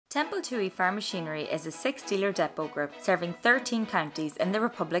Templetuohy Fram Machinery is a 6-dealer depot group serving 13 counties in the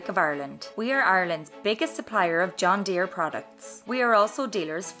Republic of Ireland. We are Ireland's biggest supplier of John Deere products. We are also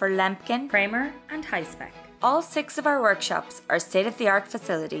dealers for Lemken, Kramer and Hi-Spec. All 6 of our workshops are state-of-the-art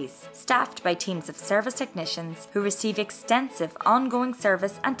facilities, staffed by teams of service technicians who receive extensive ongoing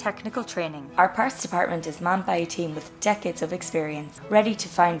service and technical training. Our parts department is manned by a team with decades of experience, ready to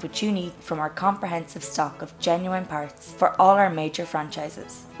find what you need from our comprehensive stock of genuine parts for all our major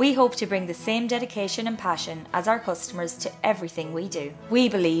franchises. We hope to bring the same dedication and passion as our customers to everything we do. We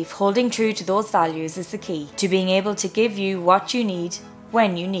believe holding true to those values is the key to being able to give you what you need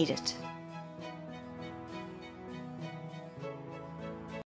when you need it.